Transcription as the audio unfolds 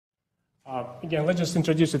Again, let's just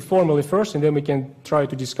introduce it formally first, and then we can try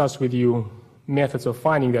to discuss with you methods of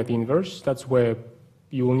finding that inverse. That's where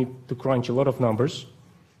you will need to crunch a lot of numbers.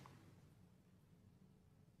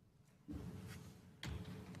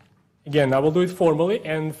 Again, I will do it formally,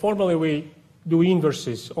 and formally we do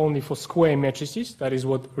inverses only for square matrices. That is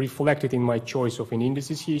what reflected in my choice of an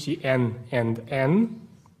indices here. You see n and n,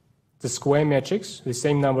 the square matrix, the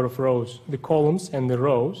same number of rows, the columns and the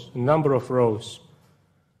rows, the number of rows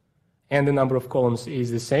and the number of columns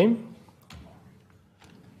is the same,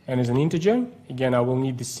 and is an integer. Again, I will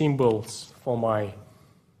need the symbols for my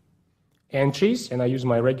entries, and I use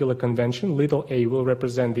my regular convention. Little a will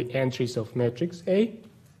represent the entries of matrix A.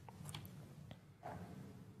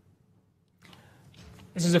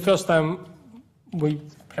 This is the first time we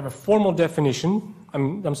have a formal definition.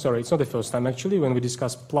 I'm sorry, it's not the first time actually, when we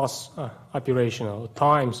discuss plus operation or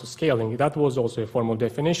times or scaling. That was also a formal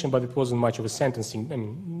definition, but it wasn't much of a sentencing,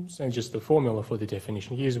 it's just a formula for the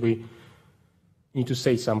definition. Here we need to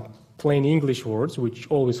say some plain English words, which is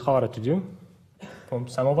always harder to do from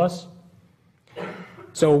some of us.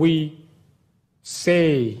 So we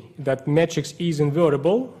say that matrix is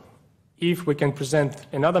invertible if we can present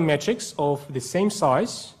another matrix of the same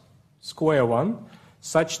size, square one,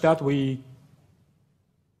 such that we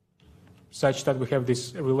have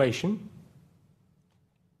this relation.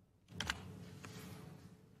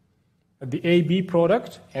 The AB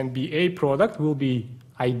product and BA product will be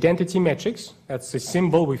identity matrix. That's the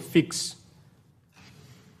symbol we fix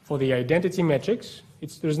for the identity matrix.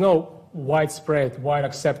 There's no widely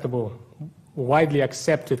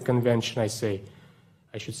accepted convention, I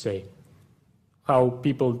should say, how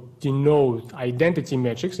people denote identity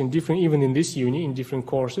metrics in different, even in this uni, in different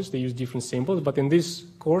courses, they use different symbols. But in this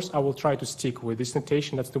course, I will try to stick with this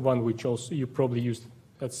notation. That's the one which also you probably used.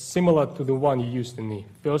 That's similar to the one you used in the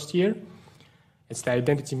first year. It's the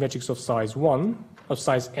identity matrix of size 1, of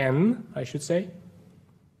size n, I should say.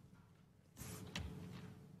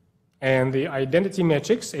 And the identity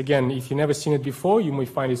matrix, again, if you've never seen it before, you may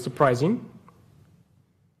find it surprising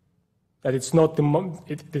that it's not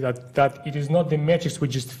that it is not the matrix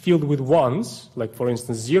which is filled with ones, like for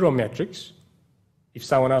instance zero matrix. If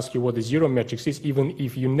someone asks you what the zero matrix is, even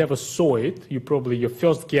if you never saw it, your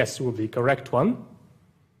first guess will be the correct one.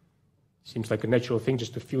 Seems like a natural thing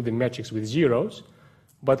just to fill the matrix with zeros.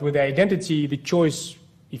 But with the identity, the choice,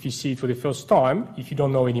 if you see it for the first time, if you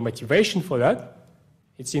don't know any motivation for that,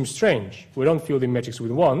 it seems strange. We don't fill the matrix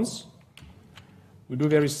with ones. We do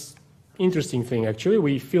very interesting thing actually.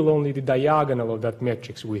 We fill only the diagonal of that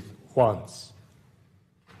matrix with ones.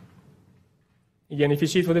 Again, if you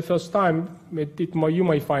see it for the first time, you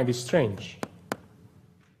might find it strange.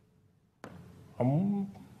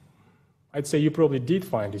 I'd say you probably did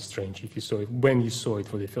find it strange if you saw it when you saw it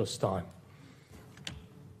for the first time.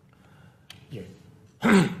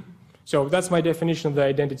 Yeah. So that's my definition of the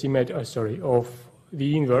identity of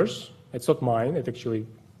the inverse. It's not mine. It's actually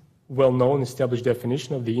well-known, established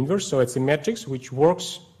definition of the inverse. So it's a matrix which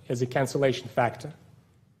works as a cancellation factor.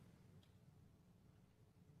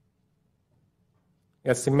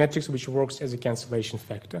 That's the matrix which works as a cancellation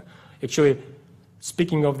factor. Actually,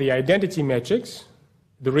 speaking of the identity matrix,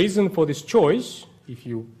 the reason for this choice, if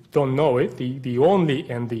you don't know it, the only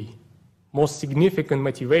and the most significant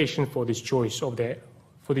motivation for this choice of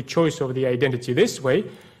the identity this way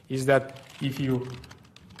is that if you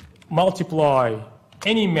multiply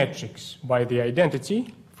any matrix by the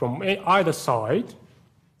identity from either side,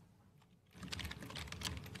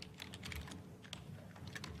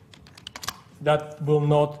 that will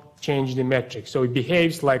not change the matrix. So it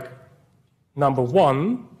behaves like number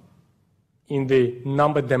 1 in the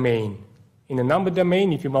number domain. In the number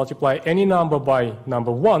domain, if you multiply any number by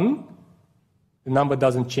number 1, the number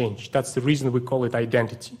doesn't change. That's the reason we call it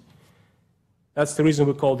identity. That's the reason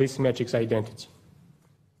we call this matrix identity.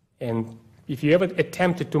 And if you ever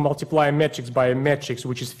attempted to multiply a matrix by a matrix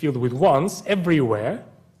which is filled with ones everywhere,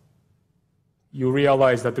 you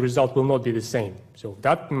realize that the result will not be the same. So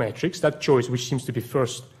that matrix, that choice, which seems to be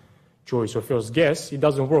first choice or first guess, it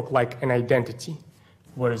doesn't work like an identity,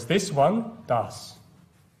 whereas this one does.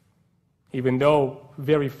 Even though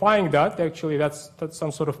verifying that, actually, that's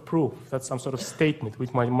some sort of proof, that's some sort of statement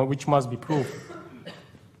which must be proved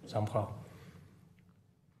somehow.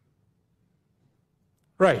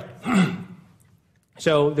 Right.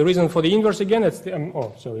 So the reason for the inverse again, it's the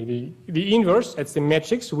inverse, it's the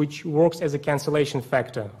matrix which works as a cancellation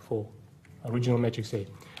factor for original matrix A.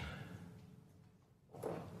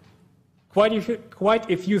 Quite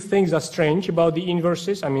a few things are strange about the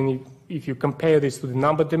inverses. I mean, if you compare this to the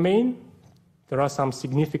number domain, there are some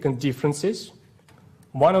significant differences.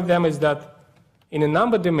 One of them is that in a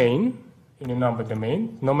number domain, in a number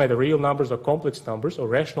domain, no matter real numbers or complex numbers or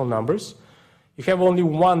rational numbers, you have only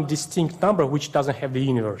one distinct number which doesn't have the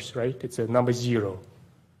inverse, right? It's a number 0.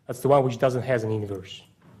 That's the one which doesn't have an inverse.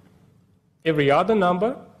 Every other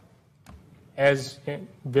number has a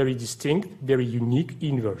very distinct, very unique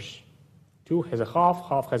inverse. 2 has a half,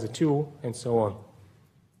 half has a 2, and so on.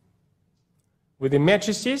 With the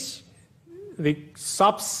matrices, the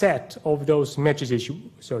subset of those matrices,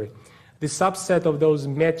 the subset of those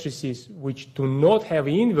matrices which do not have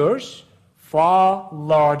inverse far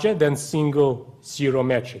larger than single zero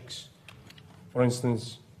matrix. For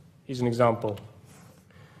instance, here's an example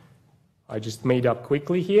I just made up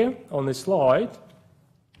quickly here on the slide.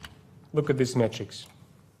 Look at this matrix.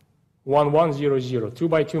 1, 1, 0, 0, 2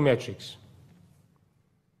 by 2 matrix.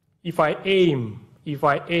 If I aim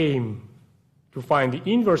to find the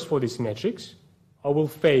inverse for this matrix, I will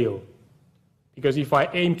fail. Because if I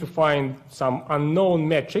aim to find some unknown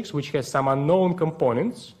matrix which has some unknown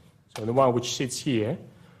components, so the one which sits here,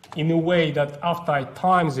 in a way that after I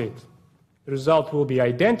times it, the result will be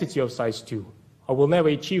identity of size 2, I will never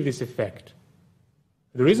achieve this effect.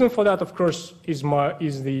 The reason for that, of course, is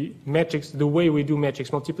the matrix, the way we do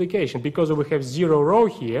matrix multiplication. Because we have 0 row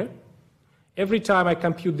here, every time I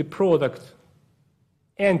compute the product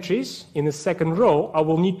entries in the second row, I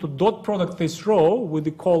will need to dot product this row with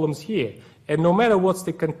the columns here. And no matter what's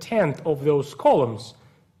the content of those columns,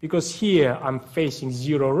 because here I'm facing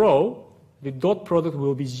 0 row, the dot product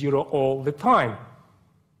will be 0 all the time.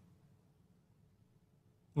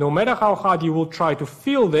 No matter how hard you will try to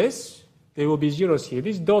fill this, there will be zeros here.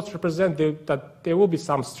 These dots represent that there will be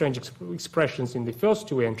some strange expressions in the first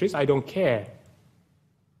 2 entries. I don't care.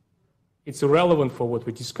 It's irrelevant for what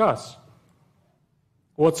we discuss.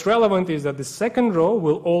 What's relevant is that the second row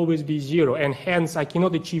will always be 0, and hence I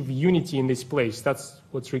cannot achieve unity in this place. That's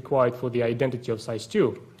what's required for the identity of size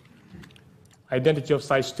 2. Identity of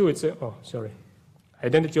size 2,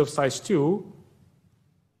 Identity of size 2,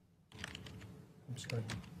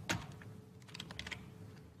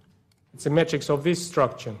 it's a matrix of this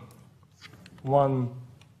structure. 1,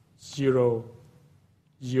 0,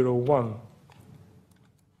 0, 1.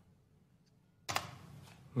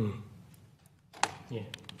 Yeah,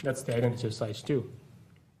 that's the identity of size 2.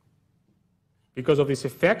 Because of this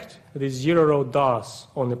effect, this 0 row does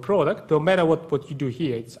on the product, no matter what you do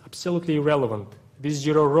here, it's absolutely irrelevant. This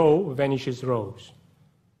 0 row vanishes rows.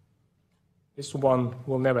 This one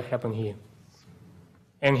will never happen here.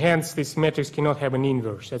 And hence, this matrix cannot have an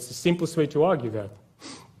inverse. That's the simplest way to argue that.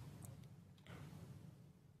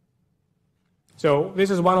 So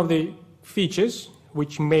this is one of the features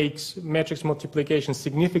which makes matrix multiplication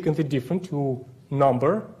significantly different to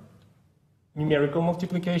numerical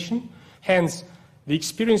multiplication. Hence, the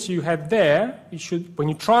experience you had there, when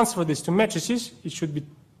you transfer this to matrices, it should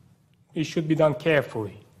be done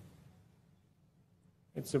carefully.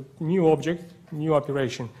 It's a new object, new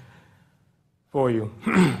operation for you.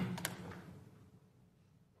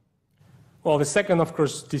 Well, the second, of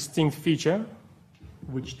course, distinct feature,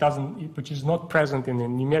 which is not present in the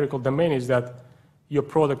numerical domain, is that your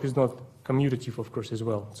product is not commutative, of course, as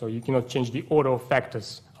well. So you cannot change the order of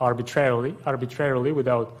factors arbitrarily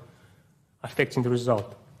without affecting the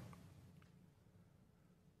result.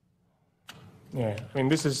 Yeah, I mean,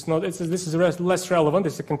 this is less relevant.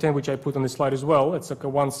 It's the content which I put on the slide as well. It's like a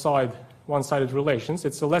one-sided relations.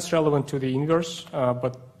 It's less relevant to the inverse,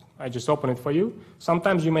 but I just open it for you.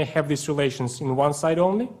 Sometimes you may have these relations in one side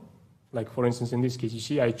only. Like, for instance, in this case, you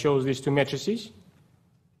see I chose these 2 matrices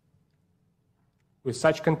with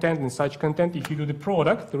such content and such content. If you do the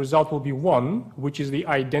product, the result will be 1, which is the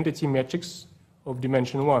identity matrix of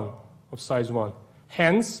dimension 1, of size 1.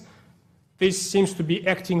 Hence, this seems to be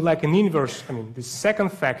acting like an inverse. I mean, the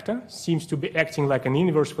second factor seems to be acting like an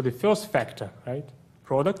inverse for the first factor, right?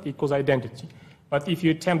 Product equals identity. But if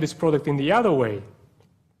you attempt this product in the other way,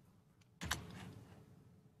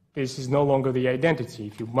 this is no longer the identity.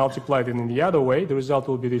 If you multiply it in the other way, the result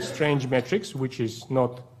will be this strange matrix, which is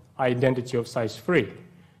not identity of size 3.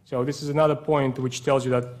 So this is another point which tells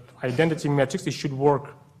you that identity matrix, it should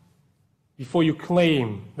work before you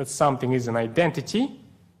claim that something is an identity.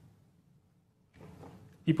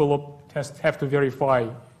 People have to verify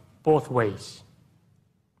both ways.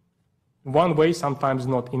 One way sometimes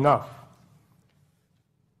not enough.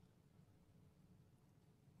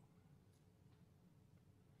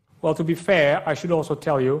 Well, to be fair, I should also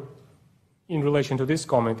tell you, in relation to this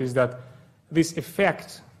comment, is that this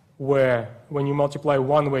effect where when you multiply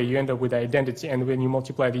one way you end up with identity, and when you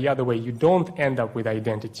multiply the other way you don't end up with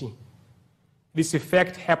identity. This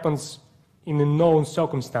effect happens in the known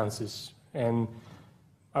circumstances, and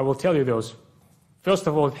I will tell you those. First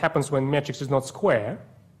of all, it happens when matrix is not square.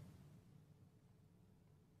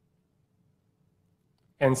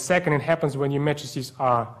 And second, it happens when your matrices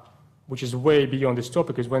are, which is way beyond this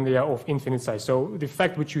topic, is when they are of infinite size. So the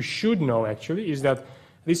fact which you should know actually is that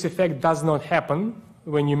this effect does not happen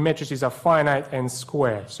when your matrices are finite and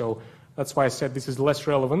square. So that's why I said this is less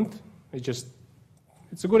relevant. It's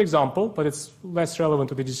a good example, but it's less relevant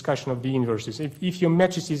to the discussion of the inverses. If your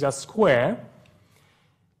matrices are square,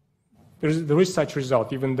 there is such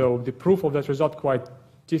result, even though the proof of that result is quite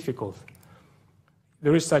difficult.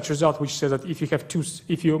 There is such result which says that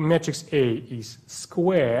if your matrix A is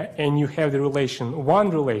square and you have the one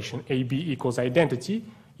relation, AB equals identity,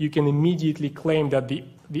 you can immediately claim that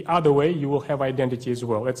the other way you will have identity as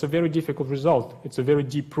well. It's a very difficult result. It's a very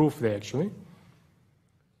deep proof there, actually.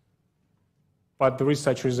 But there is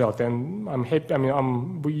such result, and I'm happy. I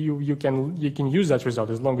mean, you can use that result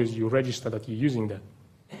as long as you register that you're using that.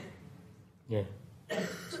 Yeah,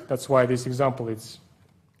 that's why this example it's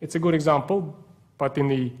a good example, but in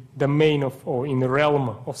the domain of or in the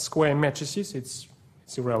realm of square matrices, it's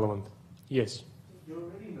irrelevant. Yes. You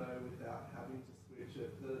already know without having to switch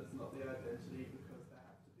it that it's not the identity because they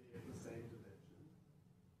have to be of the same dimension.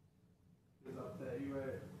 Because up there you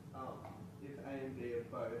wrote if A and B are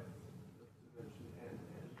both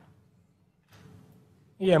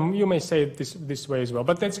yeah, you may say it this way as well,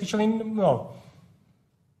 but that's actually, no.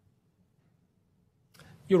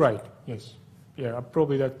 You're right, yes. Yeah,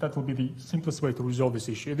 probably that will be the simplest way to resolve this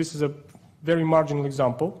issue. This is a very marginal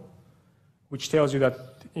example, which tells you that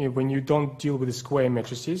when you don't deal with the square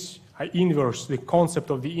matrices, the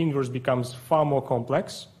concept of the inverse becomes far more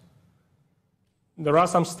complex. There are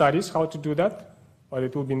some studies how to do that, but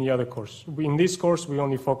it will be in the other course. In this course, we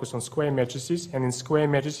only focus on square matrices, and in square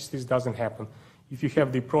matrices, this doesn't happen. If you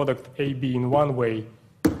have the product AB in one way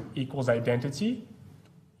equals identity,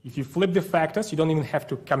 if you flip the factors, you don't even have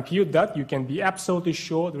to compute that. You can be absolutely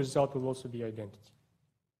sure the result will also be identity.